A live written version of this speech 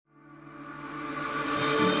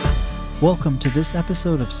Welcome to this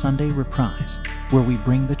episode of Sunday Reprise, where we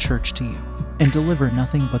bring the church to you and deliver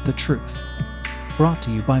nothing but the truth. Brought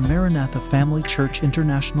to you by Maranatha Family Church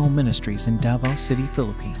International Ministries in Davao City,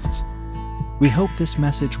 Philippines. We hope this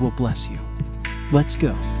message will bless you. Let's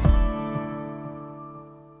go.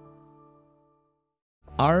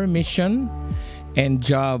 Our mission and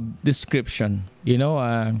job description.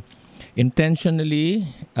 Intentionally,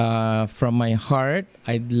 from my heart,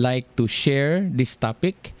 I'd like to share this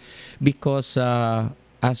topic because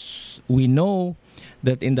as we know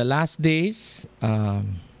that in the last days,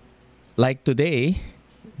 like today,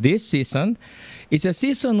 this season, it's a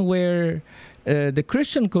season where the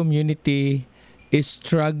Christian community is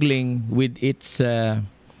struggling with its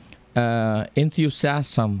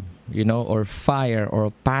enthusiasm, or fire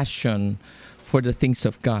or passion for the things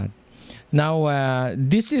of God. Now,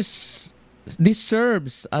 this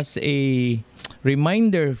serves as a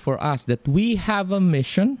reminder for us that we have a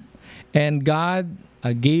mission, and God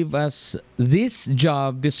gave us this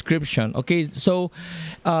job description. Okay, so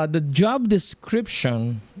the job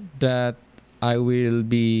description that I will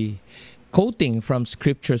be quoting from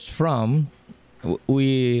scriptures from,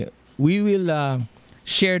 we will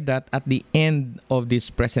share that at the end of this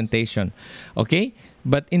presentation. Okay,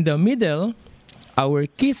 but in the middle, our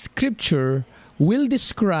key scripture will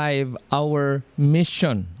describe our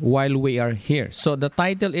mission while we are here. So the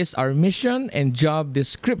title is Our Mission and Job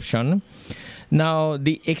Description. Now,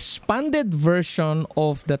 the expanded version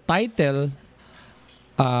of the title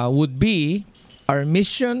would be Our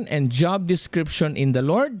Mission and Job Description in the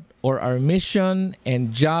Lord, or Our Mission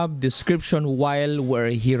and Job Description while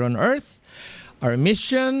we're here on earth. Our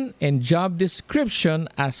mission and job description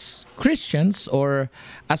as Christians or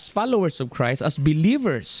as followers of Christ, as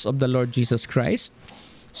believers of the Lord Jesus Christ.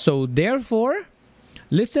 So therefore,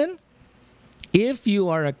 listen, if you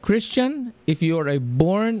are a Christian, if you are a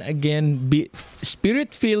born-again,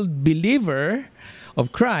 spirit-filled believer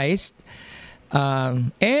of Christ,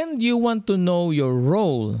 and you want to know your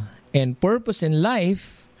role and purpose in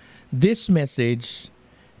life, this message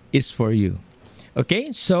is for you.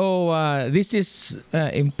 Okay, so this is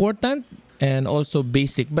important and also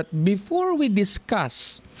basic. But before we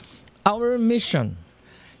discuss our mission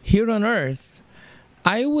here on earth,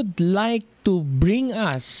 I would like to bring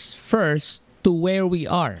us first to where we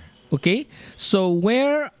are. Okay, so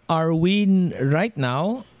where are we right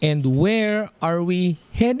now and where are we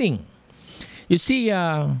heading? You see,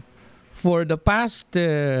 for the past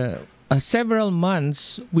several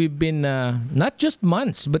months, we've been, not just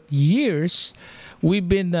months, but years, we've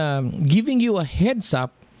been giving you a heads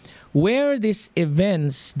up where these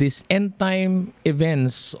events, these end time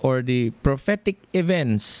events or the prophetic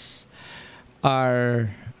events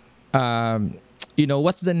are,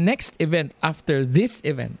 what's the next event after this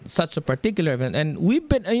event, such a particular event. And we've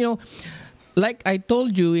been, like I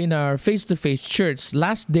told you in our face-to-face church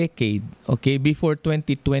last decade, okay, before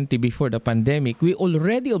 2020, before the pandemic, we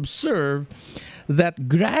already observed that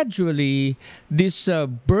gradually this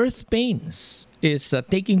birth pains is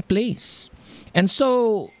taking place. And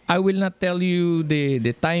so I will not tell you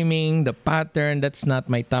the timing, the pattern. That's not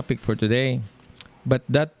my topic for today. But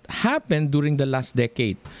that happened during the last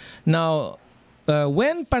decade. Now,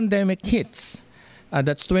 when pandemic hits,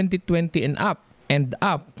 that's 2020 and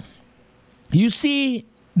up, you see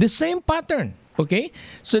the same pattern. Okay,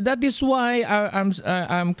 so that is why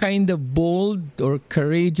I'm kind of bold or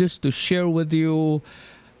courageous to share with you,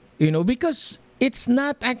 because it's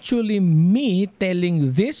not actually me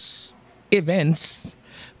telling these events,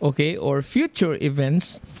 okay, or future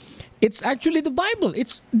events. It's actually the Bible.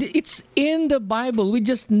 It's in the Bible. We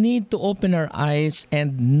just need to open our eyes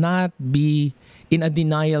and not be in a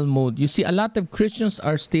denial mode. You see, a lot of Christians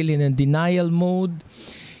are still in a denial mode,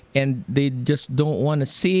 and they just don't want to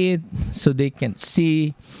see it, so they can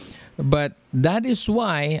see. But that is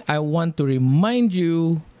why I want to remind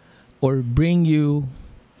you or bring you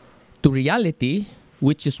to reality,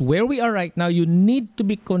 which is where we are right now. You need to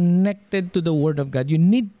be connected to the Word of God. You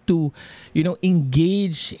need to,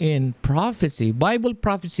 engage in prophecy, Bible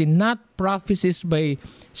prophecy, not prophecies by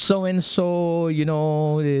so-and-so,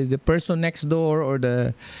 the person next door or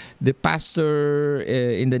the pastor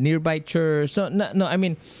in the nearby church. So, no, I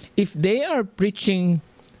mean, if they are preaching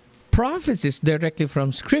prophecies directly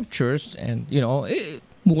from scriptures and,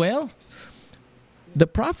 well, the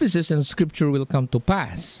prophecies in scripture will come to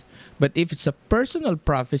pass. But if it's a personal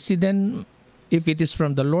prophecy, then if it is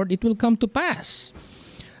from the Lord, it will come to pass.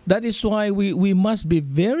 That is why we must be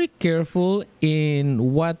very careful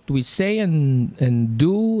in what we say and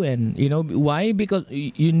do. And, why? Because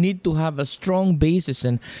you need to have a strong basis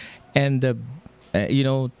and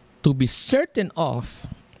to be certain of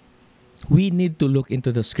we need to look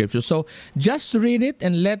into the scripture. So just read it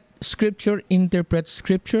and let scripture interpret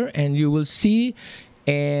scripture, and you will see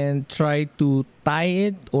and try to tie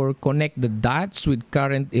it or connect the dots with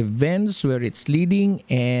current events where it's leading.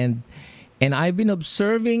 And I've been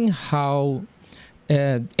observing how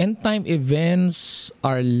end time events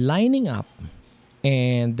are lining up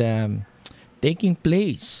and taking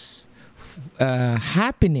place,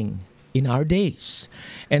 happening in our days.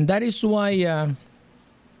 And that is why,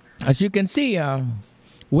 as you can see,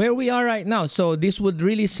 where we are right now. So this would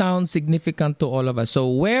really sound significant to all of us. So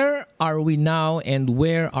where are we now and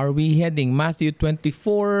where are we heading? Matthew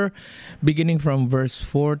 24, beginning from verse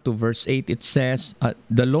 4 to verse 8, it says,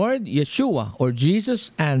 the Lord Yeshua, or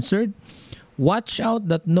Jesus, answered, "Watch out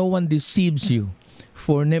that no one deceives you.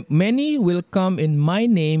 For many will come in my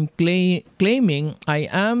name claiming I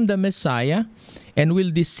am the Messiah, and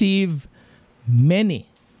will deceive many."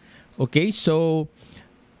 Okay, so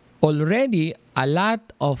already a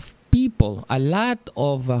lot of people, a lot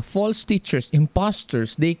of false teachers,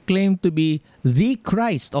 imposters, they claim to be the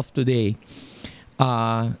Christ of today.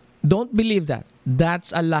 Don't believe that.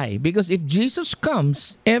 That's a lie. Because if Jesus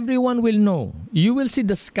comes, everyone will know. You will see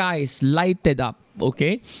the skies lighted up,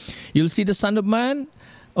 okay? You'll see the Son of Man,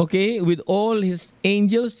 okay, with all his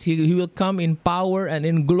angels. He will come in power and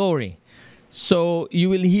in glory. So you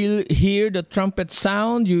will hear the trumpet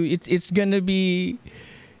sound. It's gonna be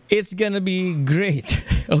great,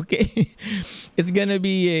 okay? It's gonna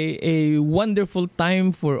be a wonderful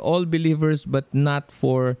time for all believers, but not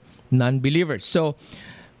for non-believers. So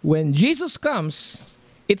when Jesus comes,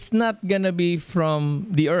 it's not gonna be from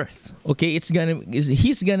the earth, okay? He's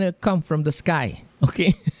gonna come from the sky,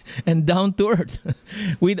 okay, and down to earth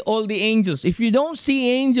with all the angels. If you don't see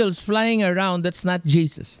angels flying around, that's not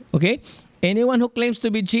Jesus, okay? Anyone who claims to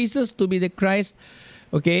be Jesus, to be the Christ,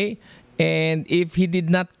 okay, and if he did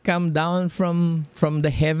not come down from the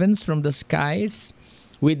heavens, from the skies,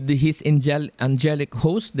 with his angelic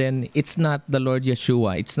host, then it's not the Lord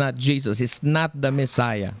Yeshua. It's not Jesus. It's not the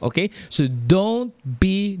Messiah. Okay? So don't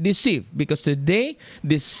be deceived, because today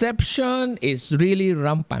deception is really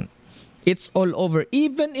rampant. It's all over.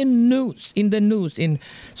 Even in the news, in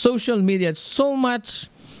social media, there's so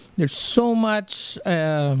much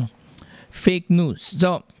fake news.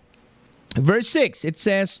 So verse 6, it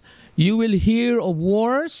says, "You will hear of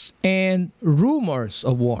wars and rumors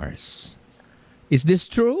of wars." Is this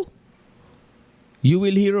true? You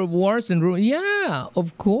will hear of wars and rumors? Yeah,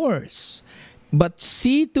 of course. But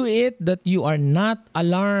see to it that you are not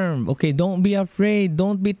alarmed. Okay, don't be afraid.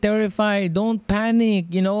 Don't be terrified. Don't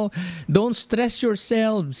panic. Don't stress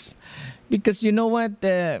yourselves. Because you know what?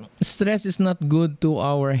 Stress is not good to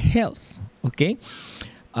our health. Okay?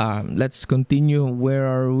 Let's continue. Where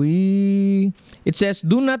are we? It says,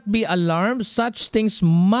 "Do not be alarmed. Such things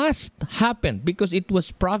must happen, because it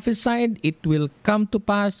was prophesied. It will come to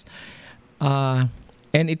pass."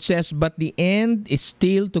 And it says, "But the end is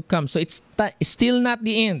still to come." So it's still not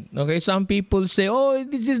the end. Okay, some people say, "Oh,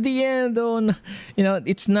 this is the end." Oh,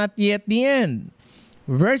 it's not yet the end.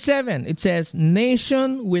 Verse 7, it says,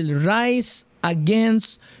 "Nation will rise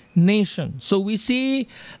against nation." So we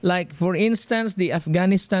see, like, for instance, the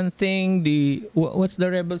Afghanistan thing, what's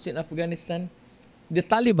the rebels in Afghanistan? The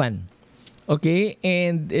Taliban. Okay,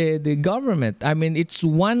 and the government, I mean, it's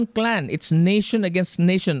one clan. It's nation against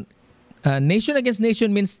nation. Nation against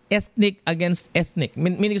nation means ethnic against ethnic.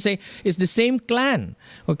 Meaning to say, it's the same clan.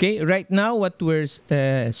 Okay, right now what we're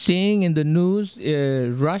seeing in the news,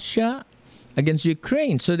 Russia against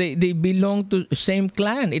Ukraine. So they belong to the same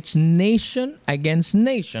clan. It's nation against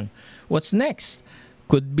nation. What's next?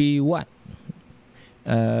 Could be what?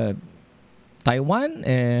 Taiwan,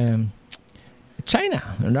 China,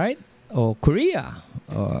 right? Or Korea,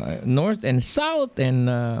 North and South, and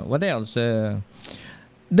what else?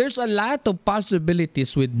 There's a lot of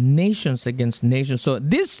possibilities with nations against nations. So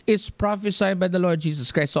this is prophesied by the Lord Jesus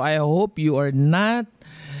Christ. So I hope you are not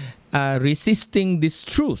resisting this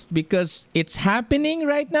truth, because it's happening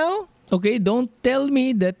right now. Okay, don't tell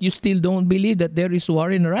me that you still don't believe that there is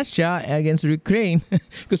war in Russia against Ukraine,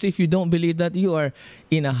 because if you don't believe that, you are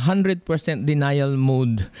in 100% denial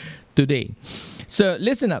mode today. So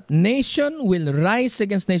listen up. Nation will rise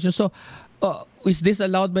against nation. So is this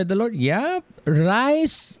allowed by the Lord? Yeah,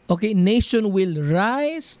 rise. Okay, nation will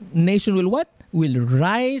rise. Nation will what? Will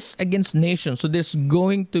rise against nation. So there's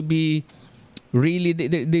going to be really,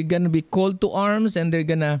 they're going to be called to arms, and they're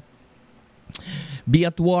going to be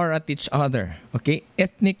at war at each other. Okay?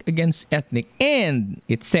 Ethnic against ethnic. And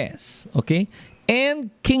it says, okay, and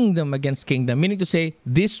kingdom against kingdom. Meaning to say,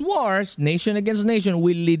 these wars, nation against nation,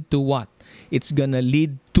 will lead to what? It's going to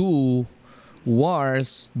lead to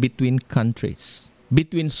wars between countries,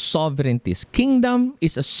 between sovereignties. Kingdom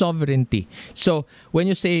is a sovereignty. So when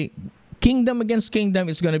you say kingdom against kingdom,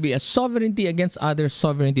 it's going to be a sovereignty against other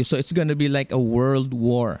sovereignty. So it's going to be like a world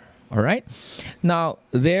war. All right. Now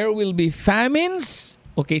there will be famines.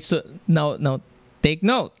 Okay. So now take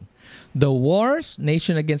note. The wars,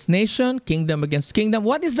 nation against nation, kingdom against kingdom.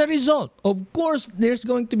 What is the result? Of course, there's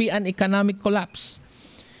going to be an economic collapse.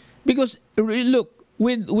 Because look,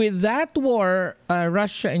 with that war,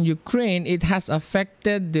 Russia and Ukraine, it has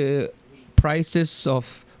affected the prices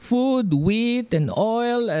of food, wheat, and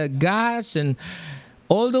oil, gas, and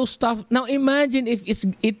all those stuff. Now imagine if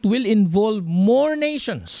it will involve more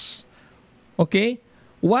nations. Okay,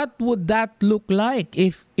 what would that look like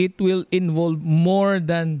if it will involve more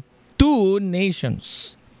than two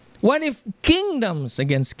nations? What if kingdoms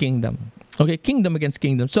against kingdom? Okay, kingdom against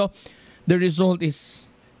kingdom. So the result is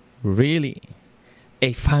really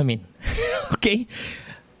a famine. Okay,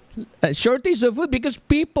 a shortage of food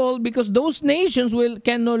because those nations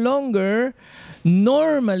can no longer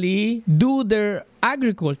normally do their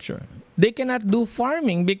agriculture. They cannot do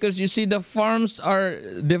farming because you see the farms are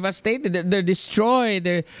devastated. They're destroyed.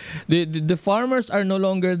 The farmers are no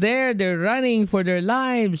longer there. They're running for their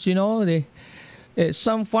lives.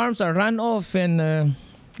 Some farms are run off and.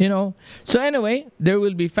 So anyway, there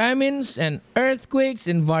will be famines and earthquakes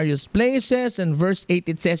in various places. And verse 8,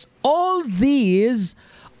 it says, all these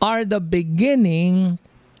are the beginning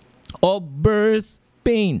of birth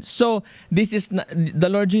pains. So this is not, the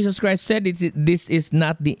Lord Jesus Christ said this is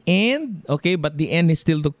not the end, okay, but the end is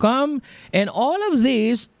still to come. And all of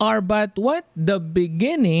these are but what? The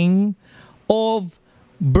beginning of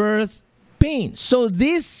birth pains. So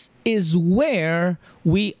this is where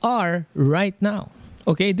we are right now.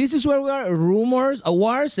 Okay, this is where we are. Rumors,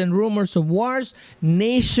 wars and rumors of wars,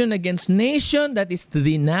 nation against nation, that is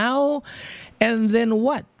the now. And then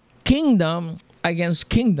what? Kingdom against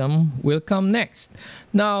kingdom will come next.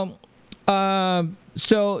 Now,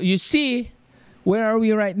 so you see, where are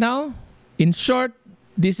we right now? In short,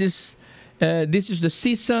 this is the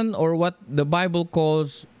season, or what the Bible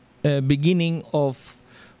calls beginning of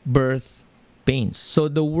birth pains. So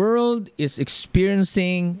the world is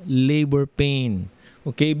experiencing labor pain.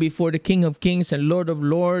 Okay, before the King of Kings and Lord of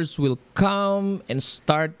Lords will come and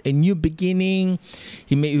start a new beginning.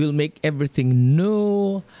 He will make everything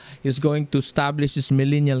new. He's going to establish his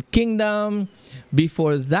millennial kingdom.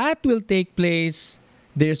 Before that will take place,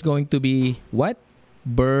 there's going to be what?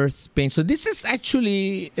 Birth pain. So this is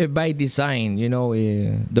actually by design,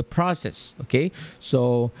 the process. Okay,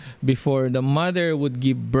 so before the mother would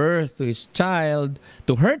give birth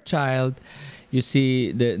to her child, you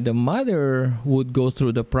see, the mother would go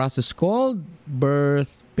through the process called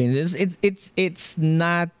birth pains. It's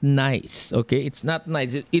not nice. Okay, it's not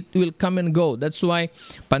nice. It will come and go. That's why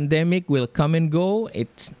pandemic will come and go.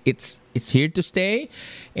 It's here to stay.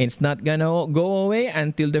 It's not gonna go away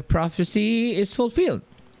until the prophecy is fulfilled.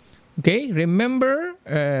 Okay, remember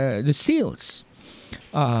the seals.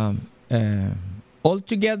 All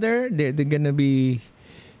together, they're gonna be.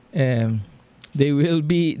 They will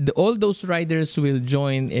be, all those riders will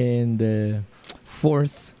join in the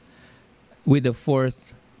fourth, when the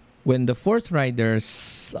fourth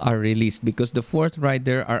riders are released, because the fourth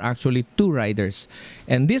rider are actually two riders.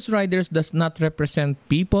 And these riders does not represent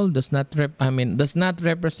people, does not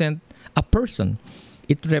represent a person.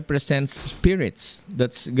 It represents spirits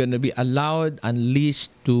that's going to be allowed,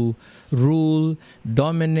 unleashed to rule,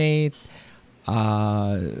 dominate,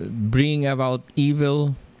 bring about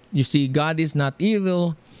evil. You see, God is not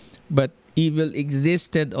evil, but evil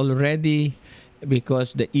existed already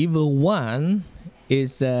because the evil one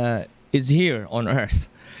is here on earth,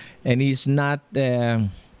 and he's not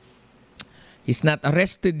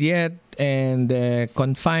arrested yet and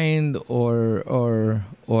confined or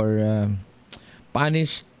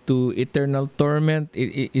punished to eternal torment.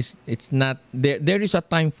 It's not there. There is a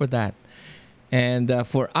time for that. And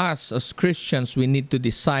for us as Christians, we need to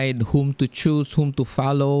decide whom to choose, whom to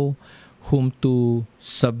follow, whom to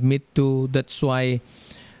submit to. That's why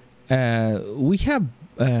we have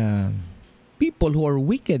people who are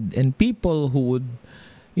wicked and people who would,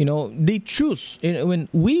 they choose. When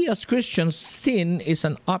we as Christians, sin is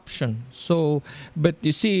an option. So, but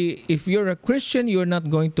you see, if you're a Christian, you're not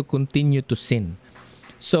going to continue to sin.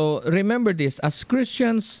 So remember this, as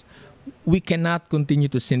Christians, we cannot continue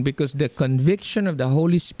to sin because the conviction of the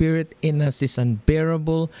Holy Spirit in us is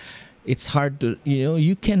unbearable. It's hard to,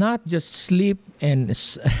 you cannot just sleep and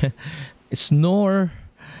snore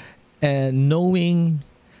knowing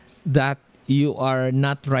that you are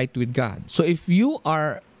not right with God. So if you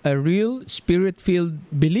are a real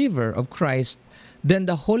spirit-filled believer of Christ, then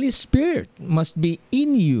the Holy Spirit must be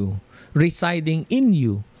in you, residing in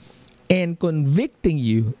you, and convicting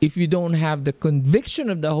you. If you don't have the conviction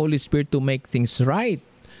of the Holy Spirit to make things right,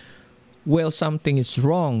 well, something is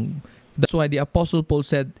wrong. That's why the Apostle Paul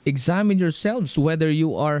said, examine yourselves whether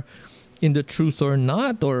you are in the truth or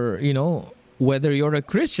not, or, whether you're a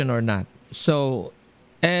Christian or not. So,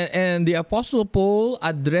 and the Apostle Paul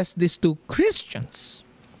addressed this to Christians,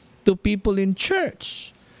 to people in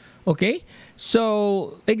church. Okay?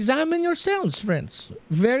 So, examine yourselves, friends.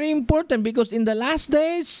 Very important, because in the last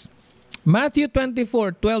days, Matthew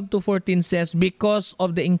 24:12-14 says, because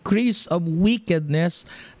of the increase of wickedness,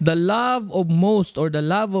 the love of most, or the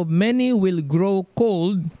love of many, will grow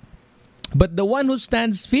cold, but the one who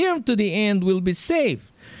stands firm to the end will be saved.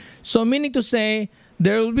 So meaning to say,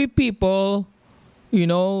 there will be people,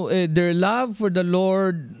 their love for the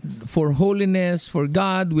Lord, for holiness, for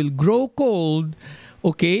God will grow cold.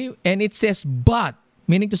 Okay? And it says, but,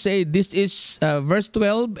 meaning to say, this is verse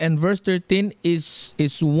 12 and verse 13 is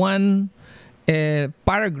one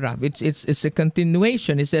paragraph. It's a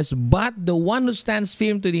continuation. It says, but the one who stands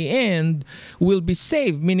firm to the end will be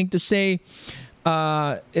saved. Meaning to say,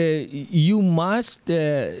 you must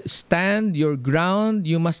stand your ground.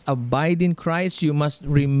 You must abide in Christ. You must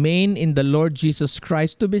remain in the Lord Jesus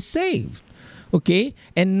Christ to be saved. Okay?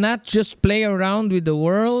 And not just play around with the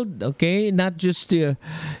world. Okay? Not just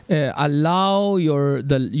allow your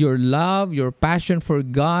love, your passion for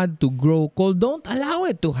God to grow cold. Don't allow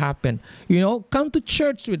it to happen. Come to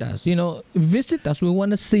church with us. Visit us. We want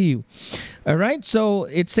to see you. All right? So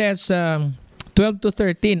it says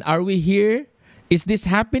 12-13. Are we here? Is this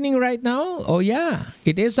happening right now? Oh yeah,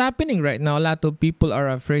 it is happening right now. A lot of people are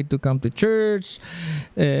afraid to come to church.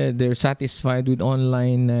 They're satisfied with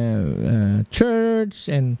online church,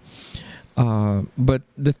 but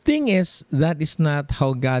the thing is, that is not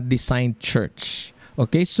how God designed church.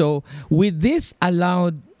 Okay, so with this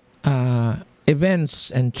allowed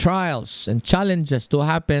events and trials and challenges to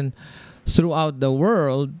happen throughout the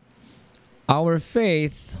world, our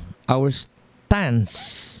faith, our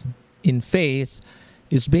stance in faith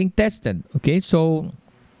is being tested. Okay, so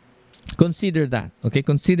consider that. Okay,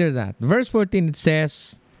 consider that. Verse 14, it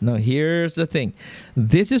says, now here's the thing.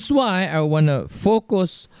 This is why I want to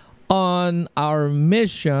focus on our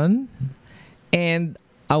mission and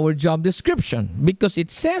our job description. Because it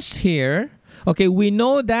says here, okay, we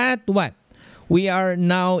know that what? We are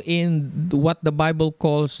now in what the Bible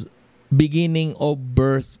calls beginning of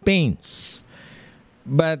birth pains.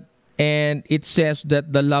 And it says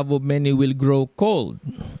that the love of many will grow cold.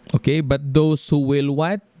 Okay, but those who will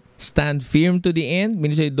what? Stand firm to the end.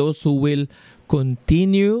 Meaning say those who will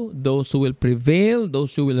continue, those who will prevail,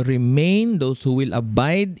 those who will remain, those who will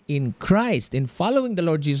abide in Christ, in following the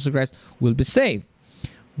Lord Jesus Christ, will be saved.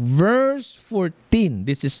 Verse 14.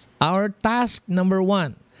 This is our task number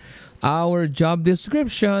 1. Our job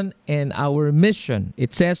description and our mission.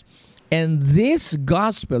 It says, and this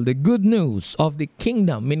gospel, the good news of the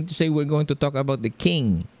kingdom, meaning to say we're going to talk about the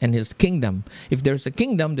king and his kingdom. If there's a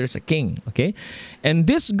kingdom, there's a king. Okay? And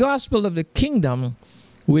this gospel of the kingdom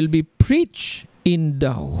will be preached in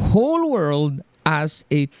the whole world as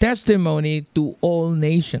a testimony to all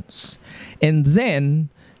nations. And then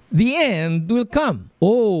the end will come.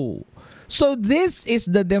 Oh, so this is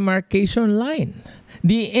the demarcation line.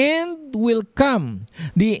 The end will come.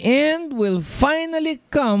 The end will finally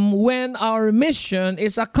come when our mission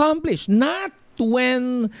is accomplished, not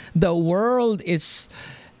when the world is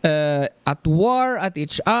at war at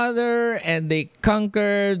each other and they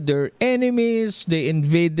conquered their enemies, they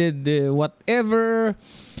invaded whatever,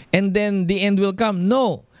 and then the end will come.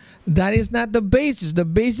 No, that is not the basis. The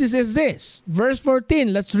basis is this. Verse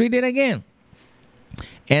 14, let's read it again.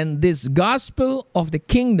 And this gospel of the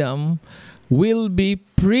kingdom will be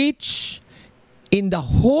preached in the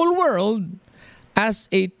whole world as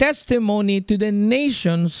a testimony to the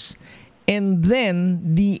nations, and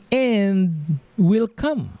then the end will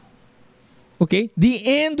come. Okay? The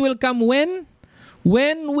end will come when?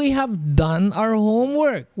 When we have done our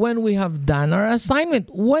homework, when we have done our assignment.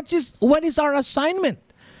 What is our assignment?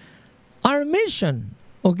 Our mission.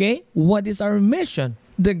 Okay? What is our mission?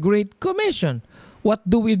 The Great Commission. What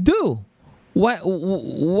do we do?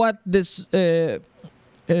 What this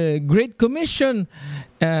Great Commission,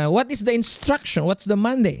 what is the instruction? What's the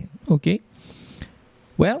mandate? Okay?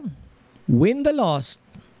 Well, win the lost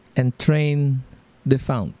and train the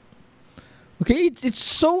found. Okay? It's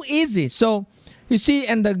so easy. So, you see,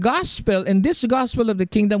 and this gospel of the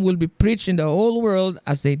kingdom will be preached in the whole world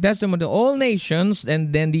as a testimony to all nations,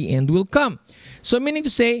 and then the end will come. So, meaning to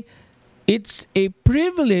say, It's a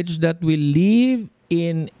privilege that we live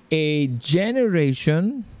in a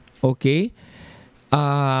generation, okay,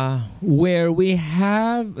 where we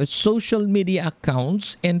have social media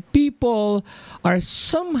accounts and people are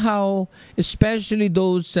somehow, especially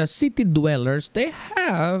those city dwellers,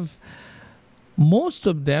 most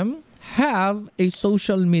of them have a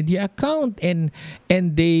social media account, and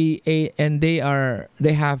they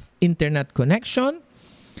have internet connection,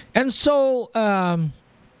 and so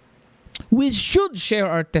we should share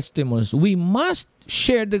our testimonies. We must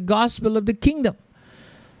share the gospel of the kingdom.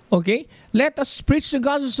 Okay? Let us preach the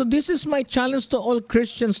gospel. So this is my challenge to all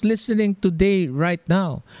Christians listening today, right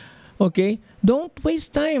now. Okay? Don't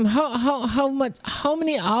waste time. How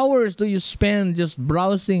many hours do you spend just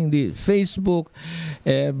browsing the Facebook,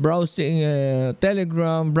 browsing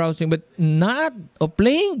Telegram, but not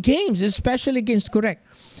playing games, especially games, correct?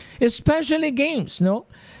 Especially games, no?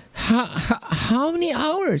 How many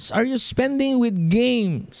hours are you spending with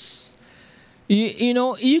games?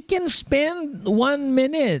 You can spend 1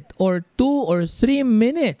 minute or 2 or 3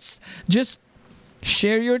 minutes. Just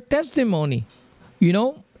share your testimony.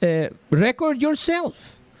 Record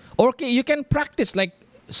yourself. Okay, you can practice, like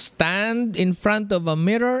stand in front of a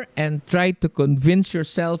mirror and try to convince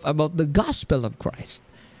yourself about the gospel of Christ.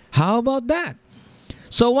 How about that?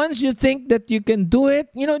 So once you think that you can do it,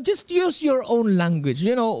 just use your own language.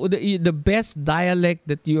 The best dialect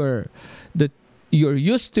that you're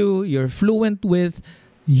used to, you're fluent with,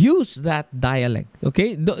 use that dialect.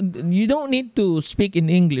 Okay? You don't need to speak in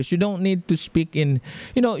English. You don't need to speak in,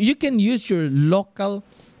 you can use your local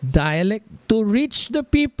dialect to reach the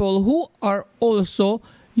people who are also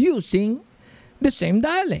using the same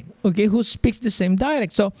dialect. Okay? Who speaks the same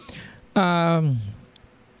dialect. So,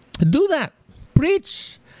 do that.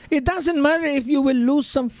 Preach. It doesn't matter if you will lose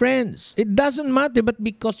some friends. It doesn't matter, but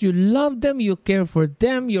because you love them, you care for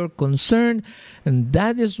them, you're concerned, and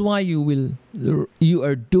that is why you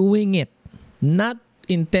are doing it. Not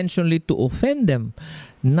intentionally to offend them,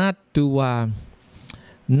 not to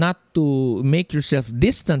make yourself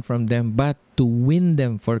distant from them, but to win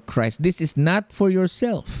them for Christ. This is not for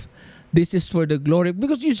yourself. This is for the glory.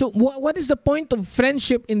 Because what is the point of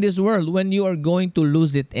friendship in this world when you are going to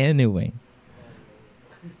lose it anyway?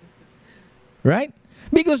 Right?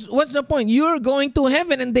 Because what's the point? You're going to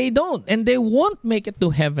heaven and they don't. And they won't make it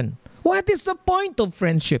to heaven. What is the point of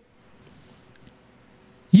friendship?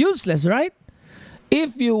 Useless, right?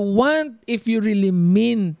 If you really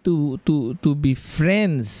mean to be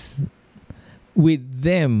friends with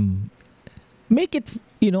them, make it,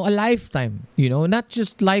 a lifetime. Not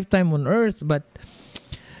just lifetime on earth, but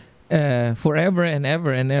forever and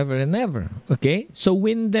ever and ever and ever. Okay? So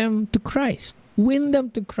win them to Christ. Win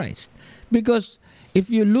them to Christ. Because if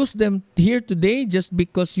you lose them here today just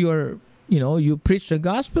because you preach the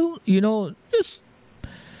gospel,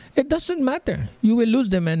 it doesn't matter. You will lose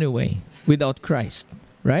them anyway without Christ,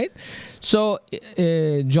 right? So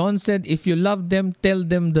John said, if you love them, tell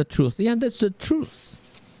them the truth. Yeah, that's the truth.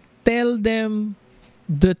 Tell them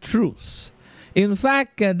the truth. In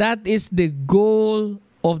fact, that is the goal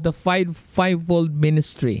of the fivefold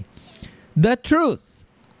ministry. The truth.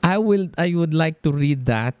 I would like to read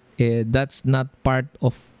that. That's not part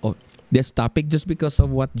of this topic, just because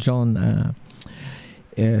of what John,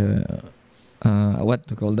 what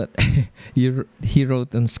to call that, he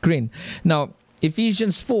wrote on screen. Now,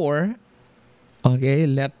 Ephesians 4, okay,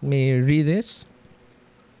 let me read this.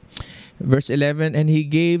 Verse 11, and he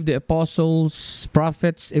gave the apostles,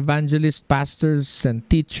 prophets, evangelists, pastors, and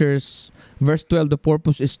teachers. Verse 12, the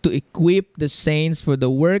purpose is to equip the saints for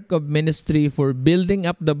the work of ministry, for building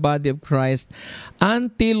up the body of Christ,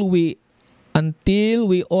 until we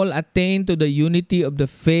all attain to the unity of the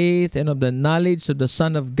faith and of the knowledge of the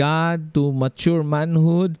Son of God, to mature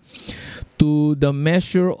manhood, to the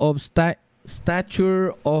measure of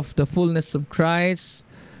stature of the fullness of Christ,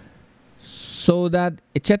 so that,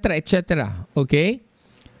 etc. Okay?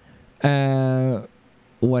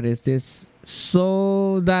 What is this?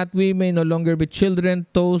 So that we may no longer be children,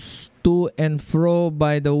 tossed to and fro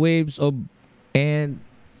by the waves and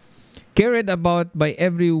carried about by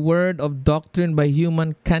every word of doctrine, by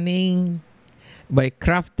human cunning, by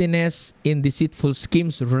craftiness in deceitful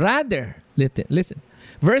schemes. Rather, listen.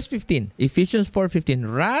 Verse 15, Ephesians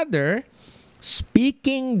 4:15. Rather,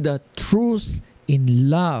 speaking the truth in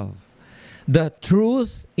love. The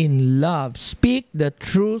truth in love. Speak the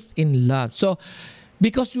truth in love. So,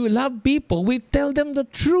 because we love people, we tell them the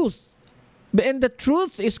truth. And the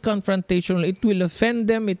truth is confrontational. It will offend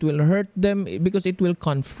them. It will hurt them because it will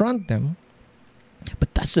confront them.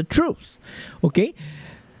 But that's the truth. Okay?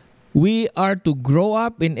 we are to grow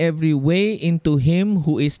up in every way into Him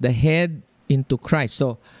who is the head, into Christ.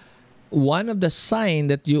 So, one of the signs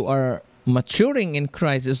that you are maturing in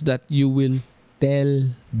Christ is that you will tell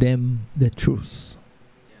them the truth.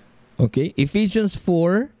 Okay? Ephesians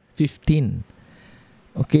 4:15.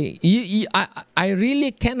 Okay? I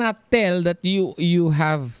really cannot tell that you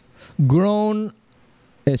have grown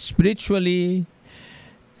spiritually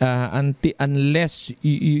unless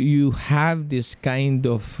you have this kind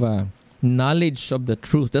of knowledge of the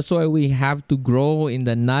truth. That's why we have to grow in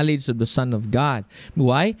the knowledge of the Son of God.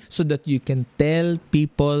 Why? So that you can tell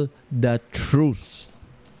people the truth.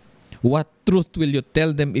 What truth will you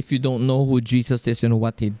tell them if you don't know who Jesus is and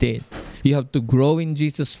what He did? You have to grow in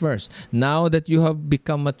Jesus first. Now that you have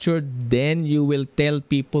become mature, then you will tell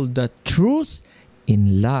people the truth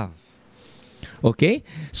in love. Okay?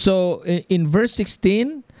 So in verse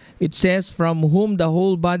 16, it says, from whom the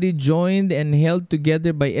whole body joined and held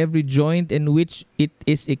together by every joint in which it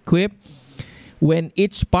is equipped, when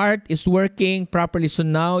each part is working properly. So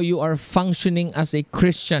now you are functioning as a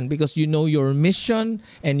Christian because you know your mission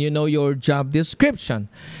and you know your job description.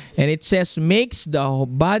 And it says, makes the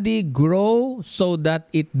body grow so that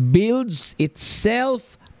it builds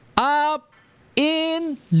itself up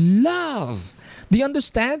in love. Do you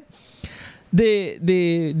understand?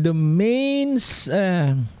 The main,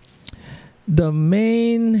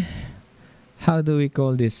 how do we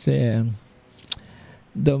call this?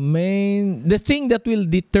 The thing that will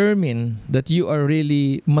determine that you are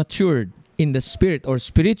really matured in the spirit or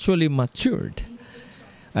spiritually matured.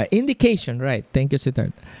 Indication, right? Thank you,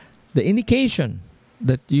 Siddharth. The indication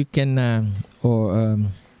that you can,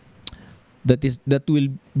 that will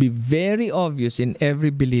be very obvious in every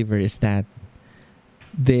believer is that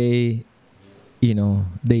they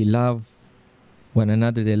love one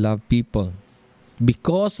another, they love people.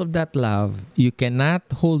 Because of that love, you cannot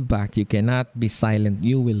hold back, you cannot be silent.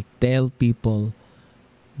 You will tell people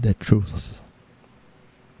the truth.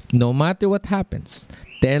 No matter what happens,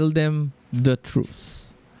 tell them the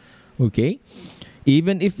truth. Okay?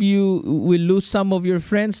 Even if you will lose some of your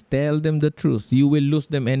friends, tell them the truth. You will lose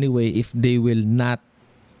them anyway if they will not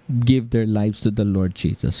give their lives to the Lord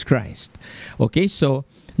Jesus Christ. Okay, so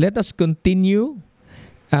let us continue.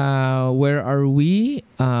 Where are we?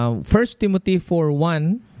 1 Timothy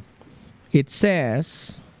 4:1. It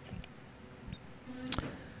says,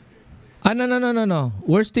 no.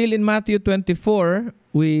 We're still in Matthew 24.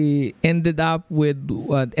 We ended up with,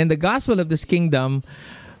 and the gospel of this kingdom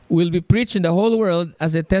will be preached in the whole world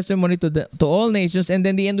as a testimony to all nations, and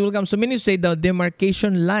then the end will come. So many say the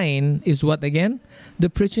demarcation line is what again? The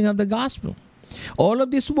preaching of the gospel. All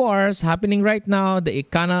of these wars happening right now, the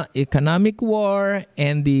economic war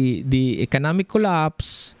and the economic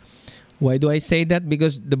collapse. Why do I say that?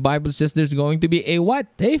 Because the Bible says there's going to be a what?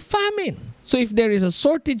 A famine. So if there is a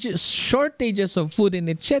shortages of food and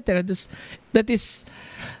etc., that is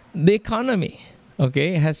the economy.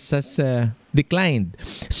 Okay, has declined.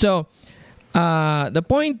 So the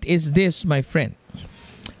point is this, my friend.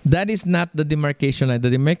 That is not the demarcation line.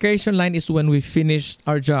 The demarcation line is when we finish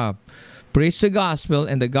our job. Preach the gospel,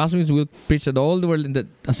 and the gospel will preach to all the world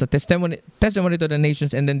as a testimony to the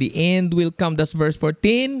nations, and then the end will come. That's verse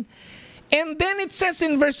 14. And then it says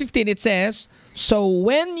in verse 15, it says, so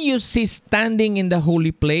when you see standing in the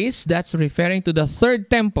holy place, that's referring to the third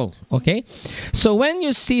temple, okay? So when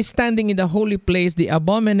you see standing in the holy place, the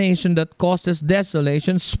abomination that causes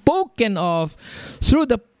desolation, spoken of through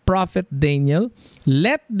the prophet Daniel,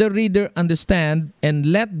 let the reader understand, and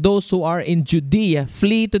let those who are in Judea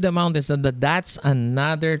flee to the mountains. And that's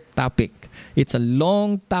another topic. It's a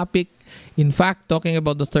long topic. In fact, talking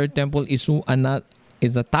about the third temple is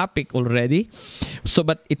a topic already. So,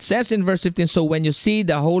 but it says in verse 15, so when you see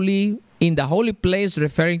in the holy place,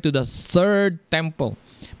 referring to the third temple,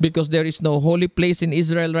 because there is no holy place in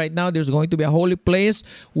Israel right now, there's going to be a holy place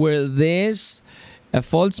where a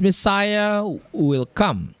false Messiah will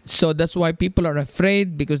come. So that's why people are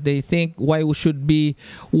afraid, because they think, why would we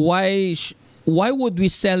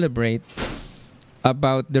celebrate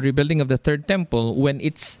about the rebuilding of the third temple when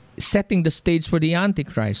it's setting the stage for the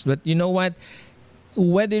Antichrist? But you know what?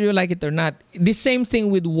 Whether you like it or not, the same thing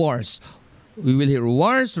with wars. We will hear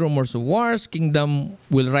wars, rumors of wars. Kingdom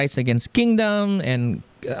will rise against kingdom, and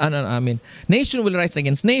nation will rise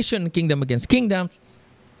against nation, kingdom against kingdom.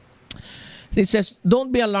 It says,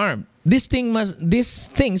 don't be alarmed. These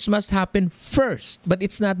things must happen first, but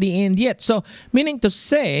it's not the end yet. So, meaning to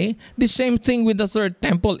say, the same thing with the third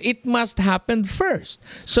temple. It must happen first.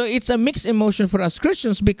 So, it's a mixed emotion for us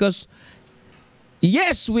Christians, because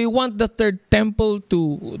yes, we want the third temple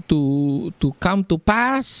to come to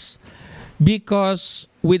pass. because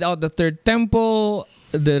without the third temple,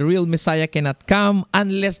 the real Messiah cannot come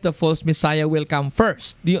unless the false Messiah will come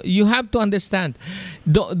first. You have to understand.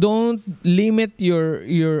 Don't limit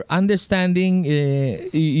your understanding.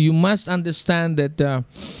 You must understand that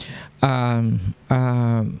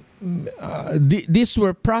these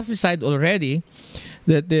were prophesied already,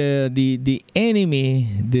 that the enemy,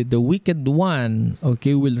 the wicked one,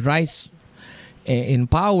 okay, will rise in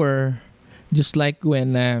power, just like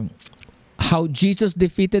when how Jesus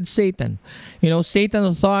defeated Satan.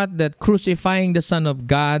 Satan thought that crucifying the Son of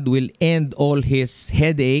God will end all his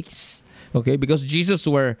headaches, okay, because Jesus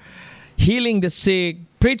were healing the sick,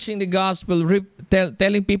 preaching the gospel,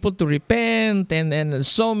 telling people to repent, and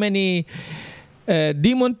so many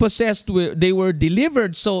demon possessed they were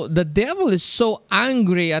delivered. So the devil is so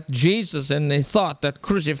angry at Jesus, and they thought that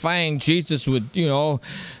crucifying Jesus would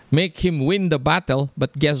make him win the battle.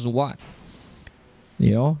 But guess what?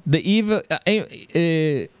 The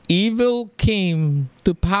evil came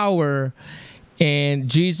to power, and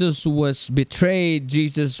Jesus was betrayed,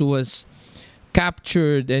 Jesus was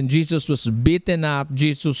captured, and Jesus was beaten up.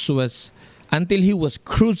 Jesus was, until he was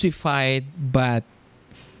crucified, but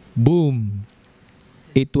boom,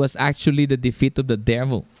 it was actually the defeat of the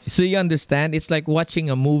devil. So you understand? It's like watching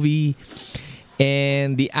a movie,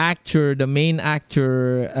 and the main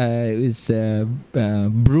actor is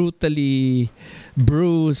brutally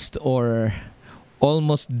bruised or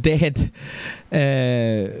almost dead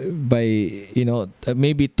by,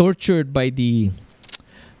 maybe tortured by the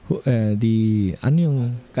ano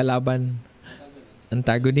yung kalaban,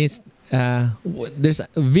 antagonist, there's a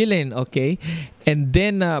villain, okay, and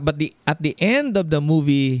then but at the end of the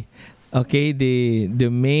movie, okay, the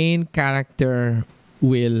main character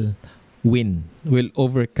will win, will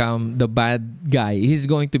overcome the bad guy. He's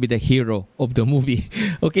going to be the hero of the movie.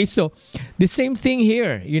 Okay, so the same thing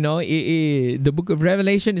here. The book of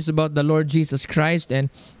Revelation is about the Lord Jesus Christ,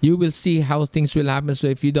 and you will see how things will happen. So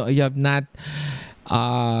if you have not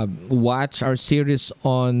watched our series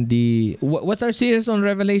on what's our series on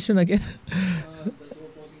Revelation again?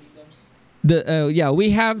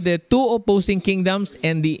 We have the two opposing kingdoms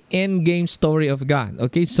and the end game story of God.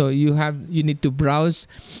 Okay, so you need to browse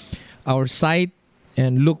our site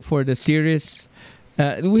and look for the series.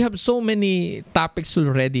 We have so many topics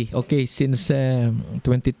already, okay, since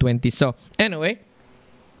 2020. So anyway,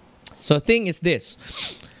 so thing is this: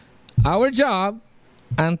 our job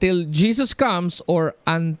until Jesus comes, or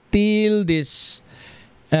until this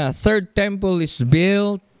third temple is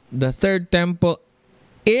built, the third temple,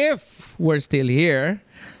 if we're still here,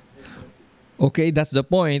 okay, that's the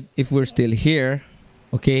point. If we're still here,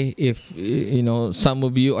 okay, if some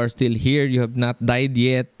of you are still here, you have not died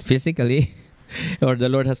yet physically, or the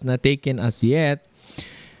Lord has not taken us yet.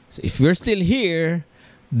 So if we're still here,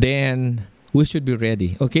 then we should be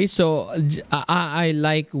ready. Okay, so I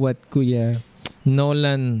like what Kuya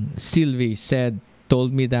Nolan Sylvie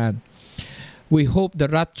told me that we hope the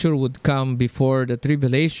rapture would come before the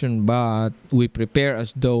tribulation, but we prepare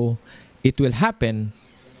as though it will happen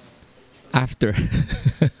after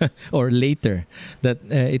or later, that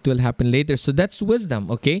it will happen later. So that's wisdom,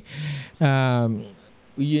 okay?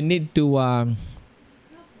 You need to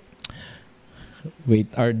wait,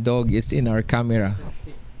 our dog is in our camera.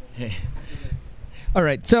 All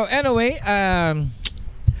right, so anyway,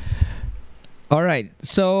 all right,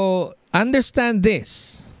 so understand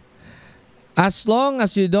this: as long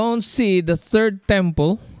as you don't see the third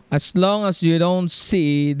temple, as long as you don't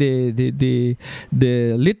see the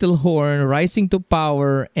little horn rising to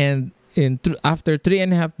power, and after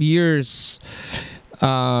 3.5 years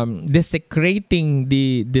desecrating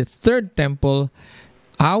the third temple,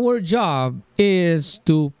 our job is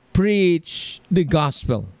to preach the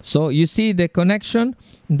gospel. So you see the connection.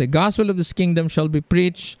 The gospel of this kingdom shall be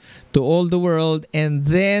preached to all the world, and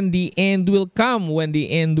then the end will come. When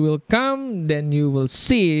the end will come, then you will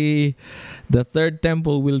see the third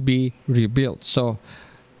temple will be rebuilt. So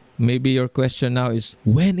maybe your question now is,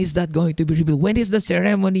 when is that going to be rebuilt? When is the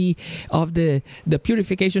ceremony of the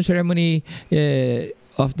purification ceremony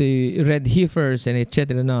of the red heifers and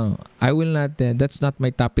etc.? No, I will not. That's not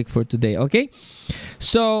my topic for today. Okay,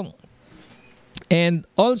 so and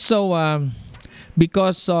also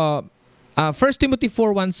because 1 Timothy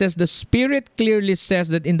 4:1 says, the Spirit clearly says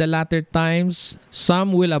that in the latter times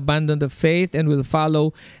some will abandon the faith and will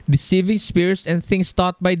follow deceiving spirits and things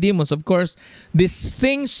taught by demons. Of course, these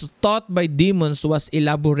things taught by demons was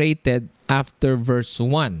elaborated after verse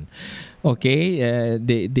 1. Okay,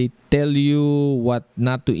 they tell you what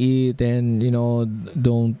not to eat, and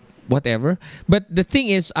don't whatever. But the thing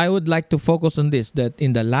is, I would like to focus on this, that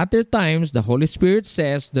in the latter times, the Holy Spirit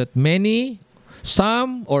says that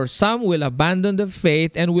some will abandon the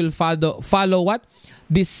faith and will follow what?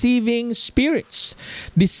 Deceiving spirits.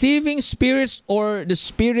 Deceiving spirits, or the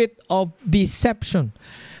spirit of deception.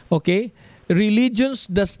 Okay? Religions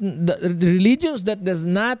that does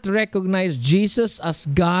not recognize Jesus as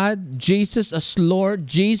God, Jesus as Lord,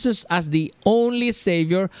 Jesus as the only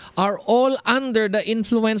Savior, are all under the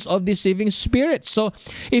influence of deceiving spirits. So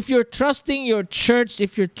if you're trusting your church,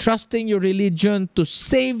 if you're trusting your religion to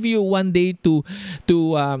save you one day, to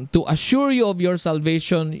assure you of your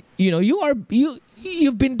salvation,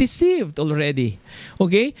 you've been deceived already.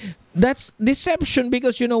 Okay? That's deception,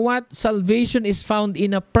 because you know what? Salvation is found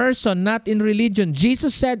in a person, not in religion.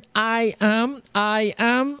 Jesus said, I am, I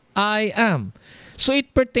am, I am. So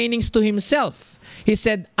it pertains to himself. He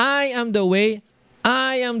said, I am the way,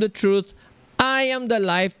 I am the truth, I am the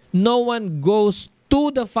life. No one goes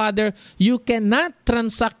to the Father. You cannot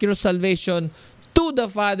transact your salvation to the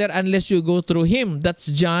Father unless you go through him. That's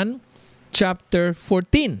John chapter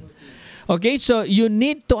 14. Okay, so you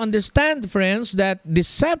need to understand, friends, that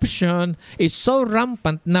deception is so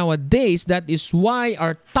rampant nowadays. That is why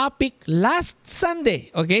our topic last Sunday,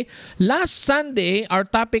 our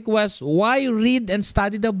topic was why read and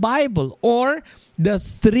study the Bible, or the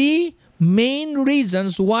 3 main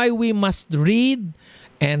reasons why we must read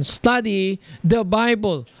and study the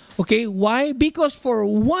Bible. Okay, why? Because for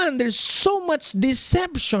one, there's so much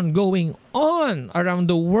deception going on around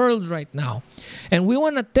the world right now. And we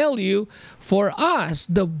want to tell you, for us,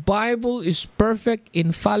 the Bible is perfect,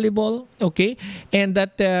 infallible, okay? And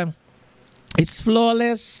that it's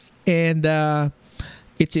flawless, and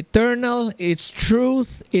it's eternal, it's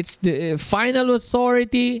truth, it's the final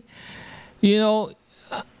authority.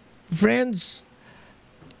 Friends,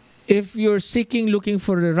 if you're looking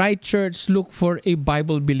for the right church, look for a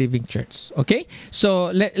Bible-believing church. Okay?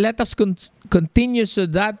 So let us continue. So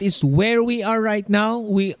that is where we are right now.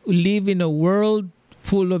 We live in a world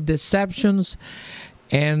full of deceptions,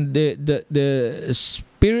 and the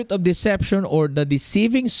spirit of deception, or the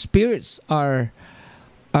deceiving spirits, are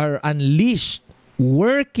unleashed,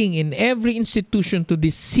 working in every institution to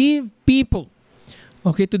deceive people.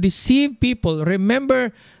 Okay, to deceive people.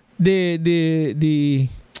 Remember the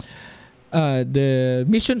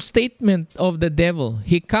mission statement of the devil.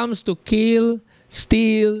 He comes to kill,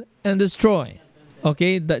 steal, and destroy.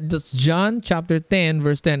 Okay, that's John chapter 10,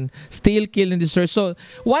 verse 10. Steal, kill, and destroy. So,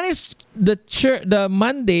 what is the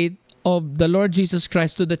mandate of the Lord Jesus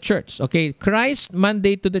Christ to the church? Okay, Christ's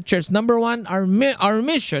mandate to the church. Number 1, our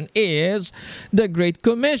mission is the Great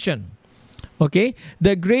Commission. Okay,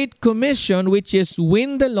 the Great Commission, which is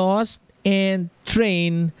win the lost and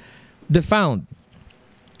train the found.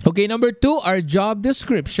 Okay, number 2, our job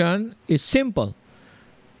description is simple: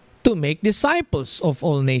 to make disciples of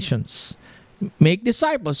all nations. Make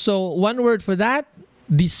disciples. So, one word for that: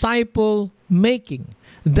 disciple making.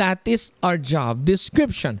 That is our job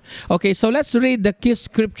description. Okay, so let's read the key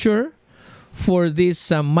scripture for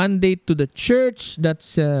this mandate to the church.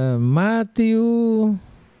 That's Matthew.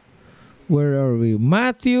 Where are we?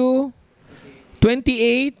 Matthew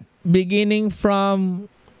 28, beginning from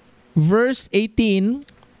verse 18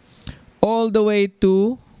 all the way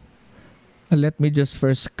to, let me just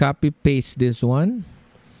first copy paste this one.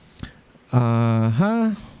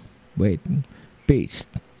 Wait, paste.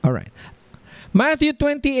 All right. Matthew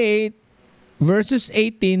 28, verses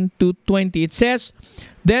 18 to 20. It says,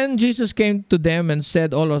 Then Jesus came to them and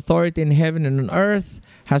said, All authority in heaven and on earth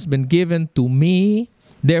has been given to me.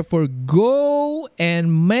 Therefore, go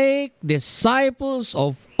and make disciples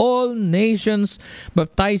of all nations,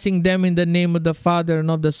 baptizing them in the name of the Father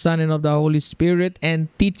and of the Son and of the Holy Spirit, and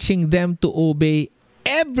teaching them to obey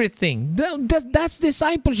everything. That's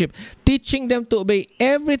discipleship. Teaching them to obey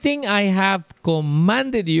everything I have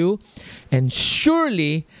commanded you, and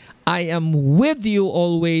surely I am with you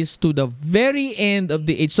always to the very end of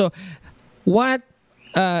the age. So, what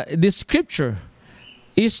this scripture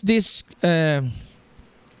is this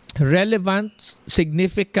relevant,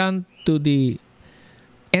 significant to the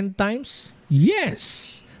end times?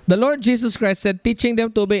 Yes. The Lord Jesus Christ said, teaching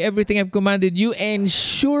them to obey everything I've commanded you, and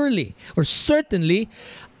surely, or certainly,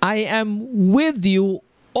 I am with you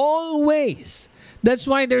always. That's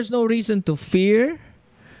why there's no reason to fear,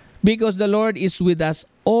 because the Lord is with us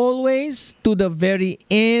always to the very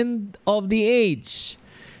end of the age.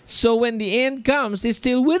 So when the end comes, He's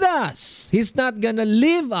still with us. He's not gonna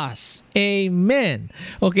leave us. Amen.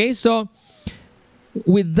 Okay, so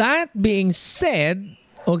with that being said,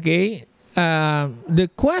 okay, the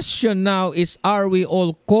question now is, are we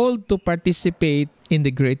all called to participate in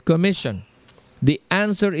the Great Commission? The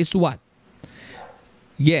answer is what?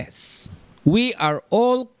 Yes. We are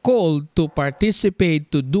all called to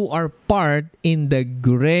participate, to do our part in the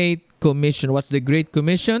Great Commission. What's the Great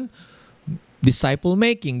Commission? Disciple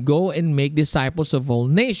making. Go and make disciples of all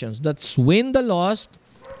nations. That's win the lost,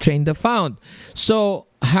 train the found. So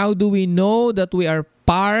how do we know that we are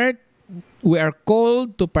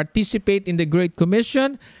called to participate in the Great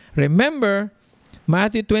Commission? Remember,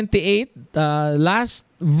 Matthew 28, last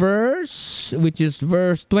verse, which is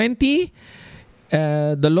verse 20,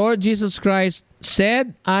 the Lord Jesus Christ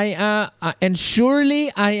said, and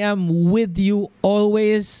surely I am with you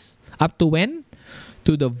always, up to when?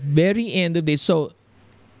 To the very end of this. So,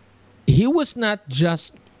 he was not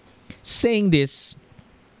just saying this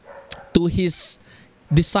to his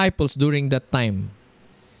disciples during that time,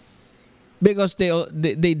 because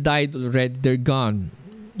they died already, they're gone,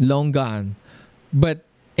 long gone.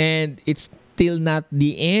 And it's still not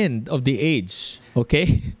the end of the age,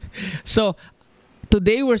 okay? So,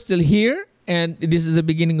 today we're still here, and this is the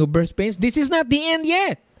beginning of birth pains. This is not the end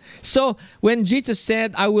yet. So, when Jesus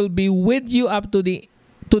said, I will be with you up to the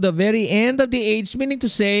very end of the age, meaning to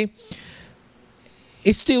say,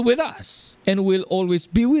 it's still with us and will always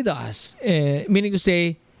be with us. Meaning to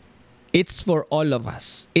say, it's for all of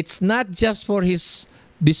us. It's not just for his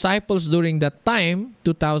disciples during that time,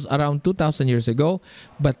 around 2,000 years ago,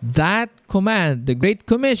 but that command, the Great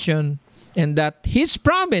Commission, and that his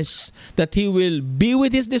promise that he will be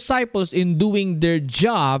with his disciples in doing their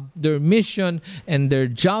job, their mission, and their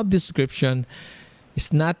job description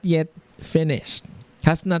is not yet finished,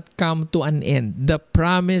 has not come to an end. The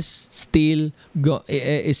promise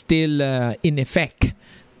is still in effect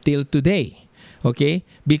till today. Okay?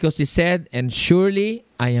 Because he said, and surely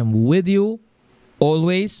I am with you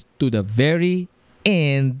always to the very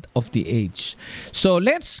end of the age. So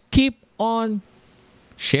let's keep on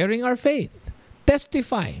sharing our faith.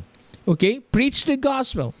 Testify. Okay? Preach the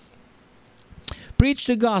gospel. Preach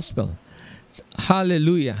the gospel.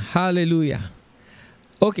 Hallelujah. Hallelujah.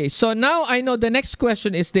 Okay, so now I know the next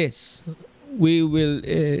question is this.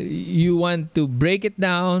 You want to break it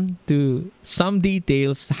down to some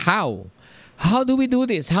details. How? How do we do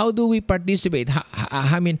this? How do we participate?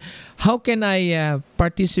 How can I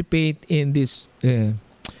participate in this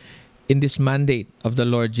mandate of the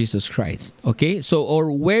Lord Jesus Christ? Okay, so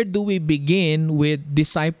or where do we begin with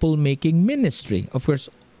disciple-making ministry? Of course,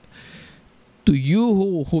 to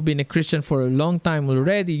you who've been a Christian for a long time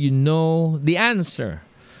already, you know the answer.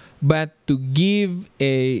 But to give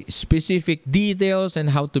a specific details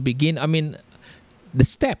and how to begin, the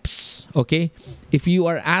steps, okay? If you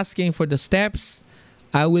are asking for the steps,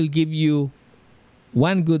 I will give you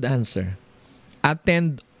one good answer.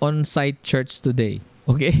 Attend on-site church today,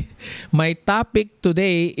 okay? My topic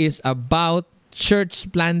today is about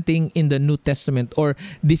church planting in the New Testament, or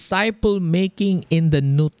disciple making in the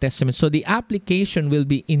New Testament. So the application will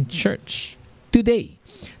be in church today.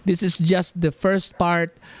 This is just the first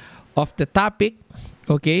part of the topic,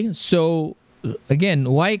 okay? So again,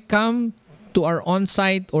 why come to our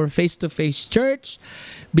on-site or face-to-face church?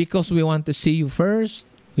 Because we want to see you first.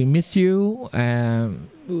 We miss you. And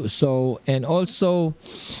also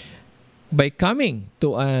by coming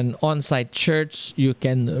to an on-site church, you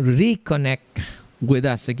can reconnect with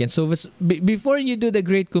us again. So before you do the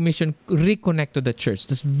Great Commission, reconnect to the church.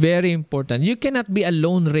 That's very important. You cannot be a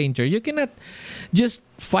lone ranger. You cannot just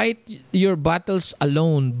fight your battles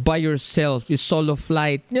alone by yourself. You solo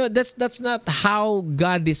flight. No, that's not how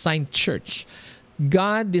God designed church.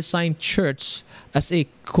 God designed church as a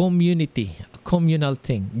community, a communal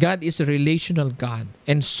thing. God is a relational God,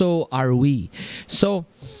 and so are we. So,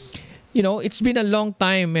 it's been a long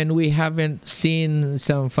time and we haven't seen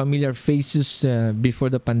some familiar faces before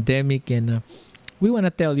the pandemic, and we want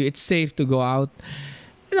to tell you it's safe to go out.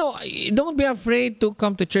 Don't be afraid to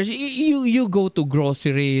come to church. You go to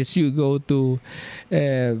groceries, you go to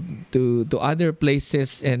other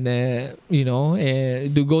places, and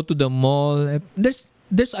to go to the mall.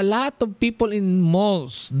 There's a lot of people in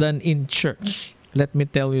malls than in church. Let me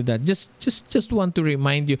tell you that. Just want to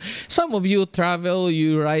remind you. Some of you travel,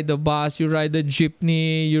 you ride the bus, you ride the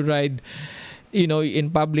jeepney, you ride, in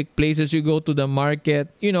public places, you go to the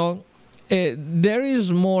market. There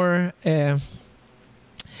is more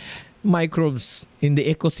microbes in the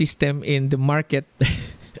ecosystem in the market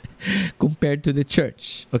compared to the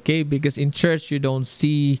church, okay? Because in church, you don't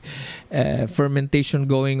see fermentation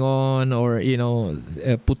going on, or,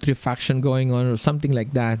 putrefaction going on, or something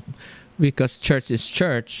like that. Because church is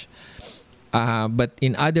church, but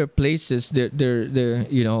in other places,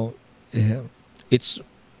 it's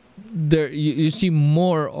there. You see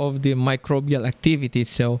more of the microbial activity.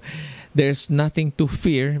 So there's nothing to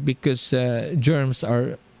fear because germs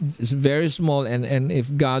are very small, and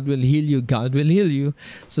if God will heal you, God will heal you.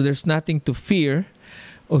 So there's nothing to fear.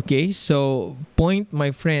 Okay, so point,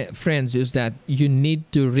 my friends, is that you need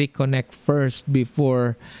to reconnect first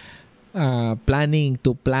before planning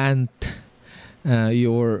to plant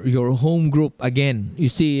your home group again. You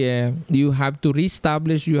see, you have to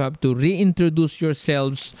reestablish, you have to reintroduce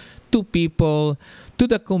yourselves to people, to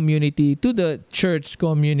the community, to the church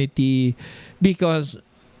community, because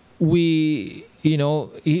we,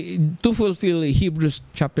 to fulfill Hebrews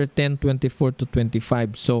chapter 10, 24 to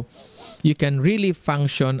 25. So you can really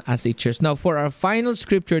function as a church. Now, for our final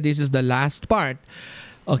scripture, this is the last part,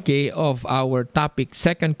 okay, of our topic,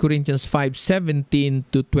 2 Corinthians 5:17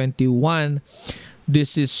 to 21.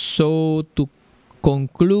 This is so to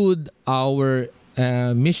conclude our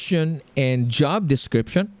mission and job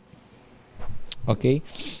description. Okay,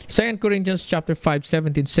 2 Corinthians chapter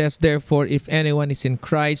 5:17 says, "Therefore, if anyone is in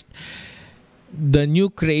Christ, the new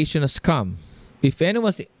creation has come." If anyone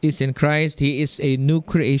is in Christ, he is a new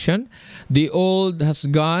creation. The old has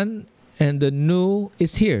gone and the new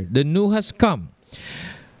is here. The new has come.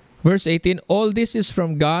 Verse 18, "All this is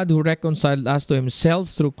from God, who reconciled us to himself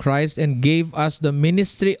through Christ and gave us the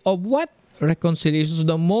ministry of" what? Reconciliation. So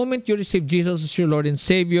the moment you receive Jesus as your Lord and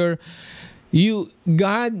Savior,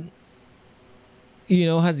 God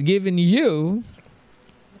has given you,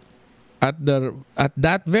 at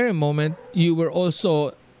that very moment, you were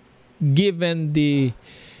also given the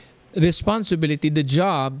responsibility, the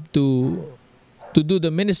job to do the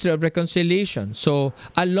ministry of reconciliation. So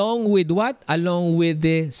along with what? Along with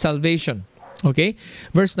the salvation. Okay,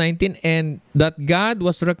 verse 19, "And that God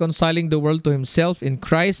was reconciling the world to himself in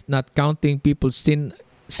Christ, not counting people's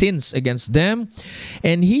sins against them,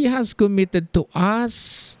 and he has committed to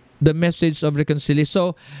us the message of reconciliation."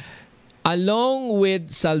 So along with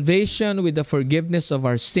salvation, with the forgiveness of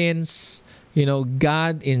our sins,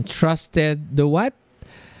 God entrusted the what?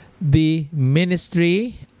 The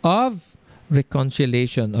ministry of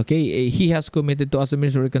reconciliation. Okay, he has committed to us the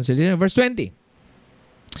ministry of reconciliation. Verse 20,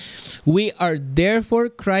 "We are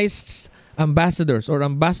therefore Christ's ambassadors," or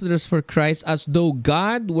ambassadors for Christ, "as though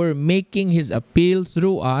God were making his appeal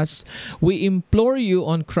through us. We implore you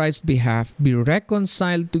on Christ's behalf, be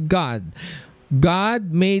reconciled to God.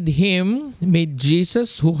 God made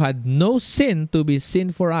Jesus, who had no sin, to be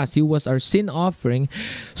sin for us." He was our sin offering,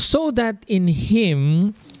 "so that in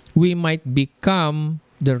him we might become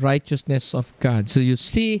the righteousness of God." So you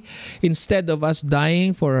see, instead of us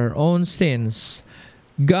dying for our own sins,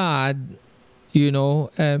 God,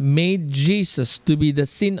 made Jesus to be the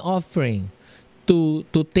sin offering, to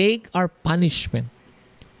take our punishment.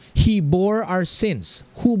 He bore our sins.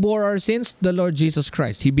 Who bore our sins? The Lord Jesus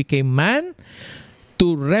Christ. He became man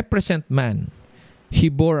to represent man. He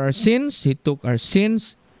bore our sins. He took our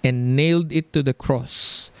sins and nailed it to the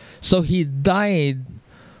cross. So he died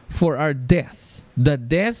for our death. The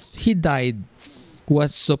death he died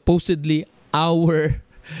was supposedly our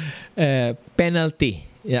penalty,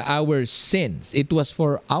 our sins. It was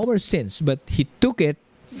for our sins, but he took it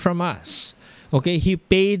from us. Okay, he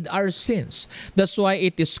paid our sins. That's why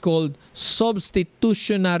it is called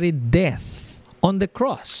substitutionary death on the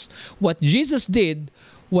cross. What Jesus did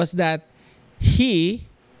was that he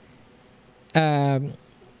was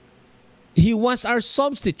our